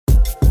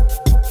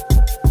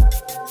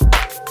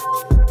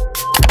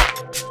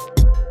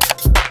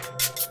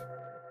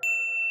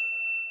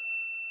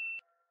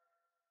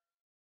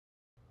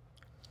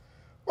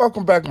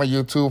Welcome back, my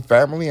YouTube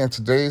family. In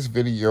today's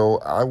video,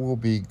 I will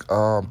be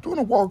doing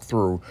a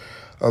walkthrough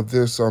of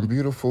this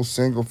beautiful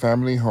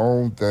single-family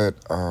home that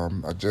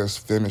I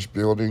just finished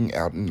building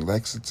out in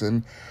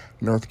Lexington,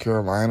 North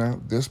Carolina.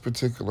 This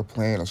particular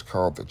plan is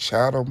called the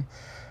Chatham.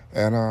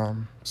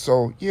 And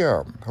so,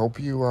 yeah, hope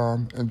you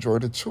enjoy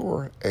the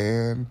tour.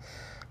 And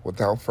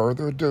without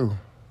further ado,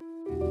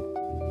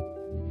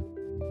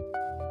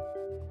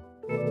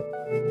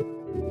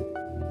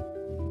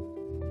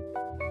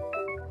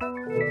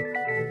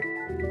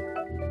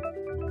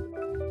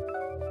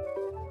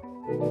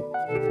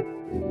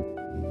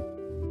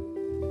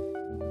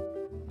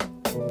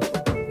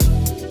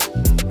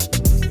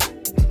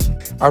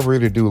 I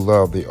really do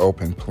love the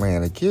open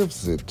plan. It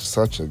gives it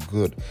such a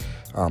good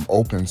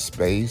open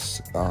space.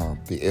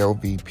 The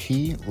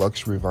LVP,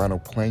 luxury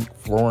vinyl plank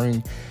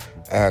flooring,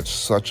 adds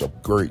such a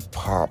great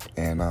pop.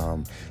 And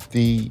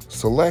the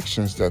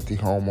selections that the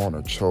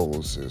homeowner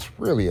chose is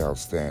really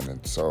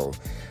outstanding. So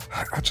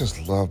I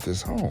just love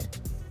this home.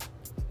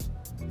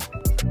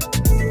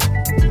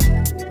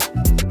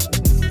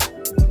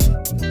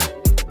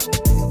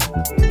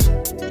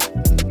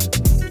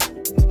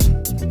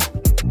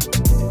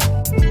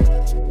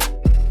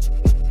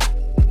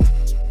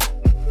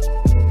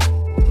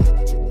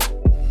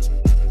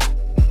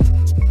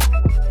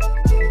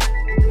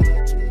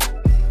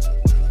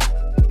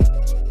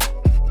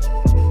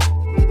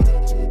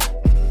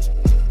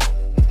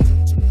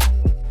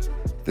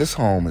 This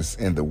home is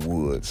in the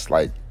woods,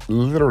 like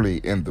literally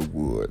in the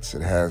woods.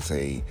 It has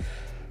a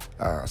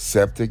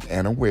septic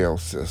and a well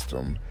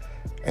system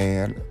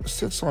and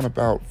sits on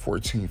about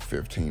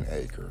 15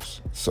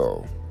 acres.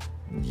 So,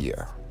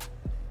 yeah.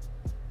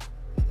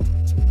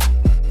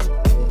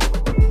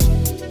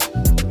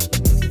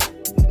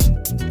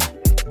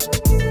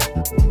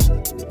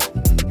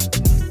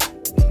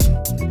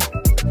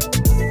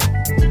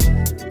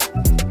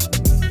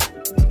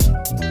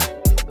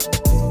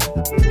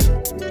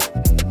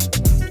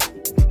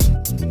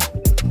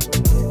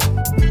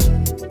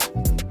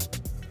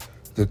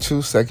 The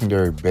two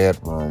secondary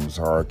bedrooms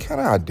are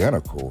kind of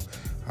identical,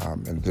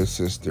 and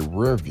this is the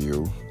rear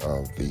view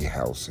of the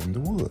house in the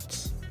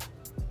woods.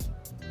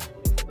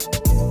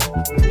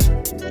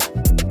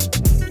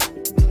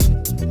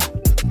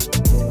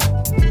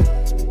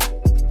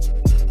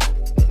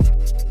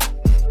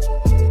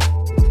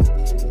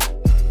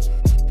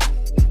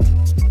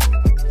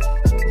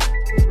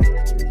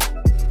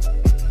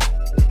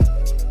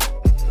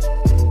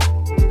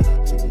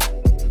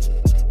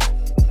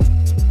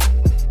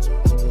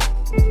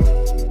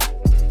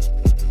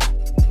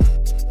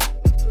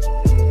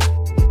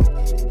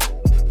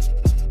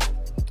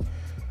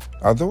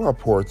 Although I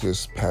poured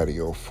this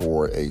patio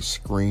for a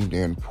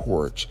screened-in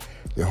porch,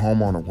 the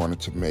homeowner wanted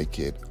to make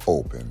it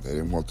open. They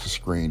didn't want to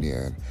screen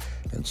in.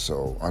 And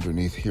so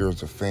underneath here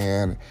is a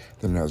fan.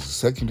 Then there's a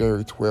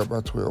secondary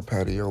 12x12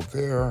 patio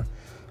there.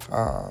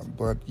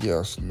 But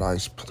yes,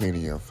 nice,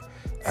 plenty of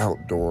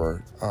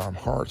outdoor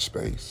hard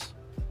space.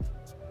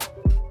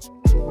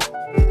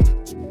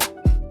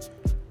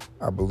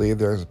 I believe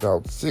there's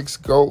about 6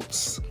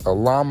 goats, a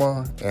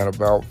llama, and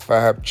about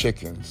 5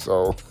 chickens.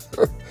 So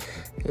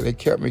and it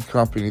kept me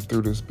company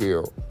through this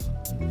build.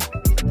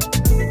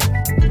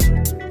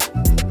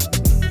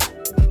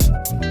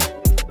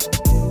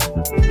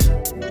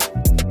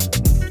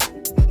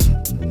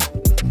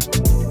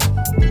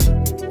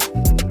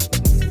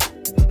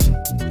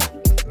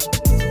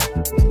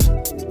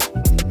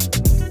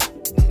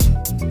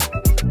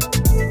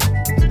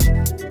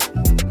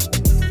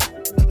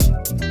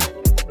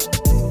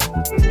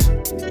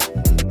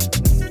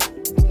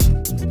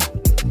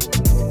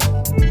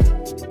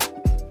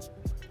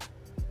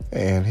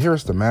 And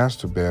here's the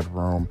master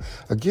bedroom.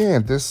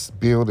 Again, this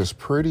build is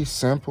pretty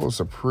simple. It's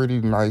a pretty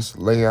nice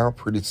layout,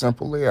 pretty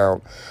simple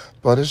layout,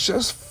 but it's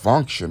just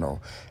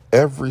functional.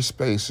 Every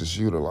space is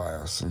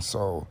utilized. And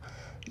so,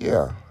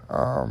 yeah,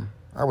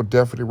 I would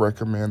definitely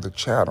recommend the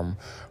Chatham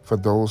for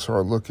those who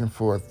are looking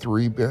for a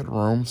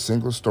 3-bedroom,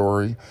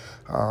 single-story,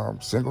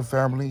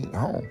 single-family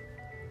home.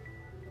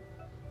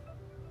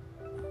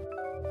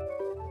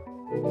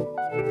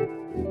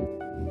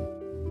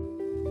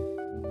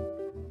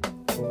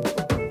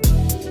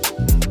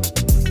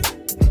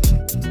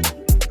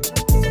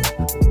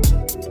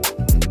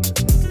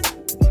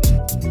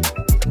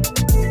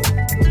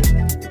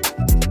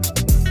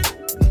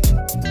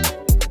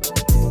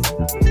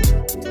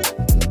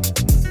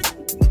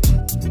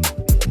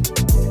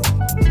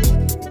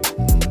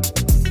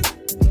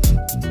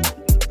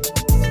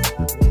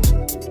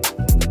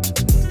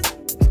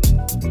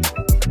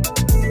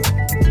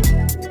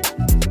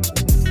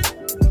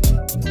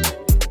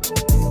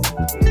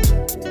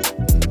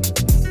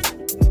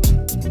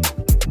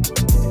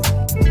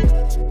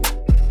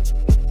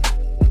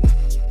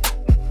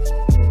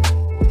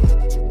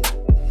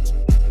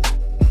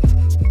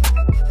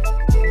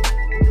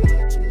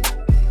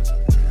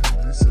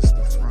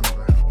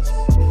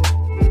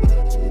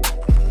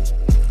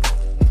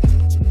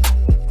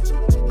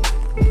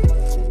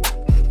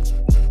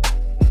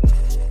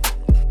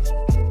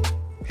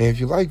 Hey, if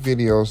you like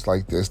videos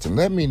like this, then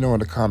let me know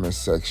in the comments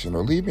section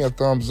or leave me a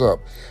thumbs up.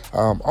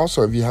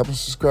 Also, if you haven't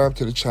subscribed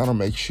to the channel,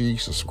 make sure you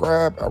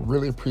subscribe. I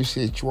really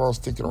appreciate you all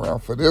sticking around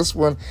for this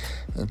one.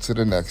 Until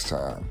the next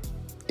time.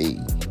 Hey.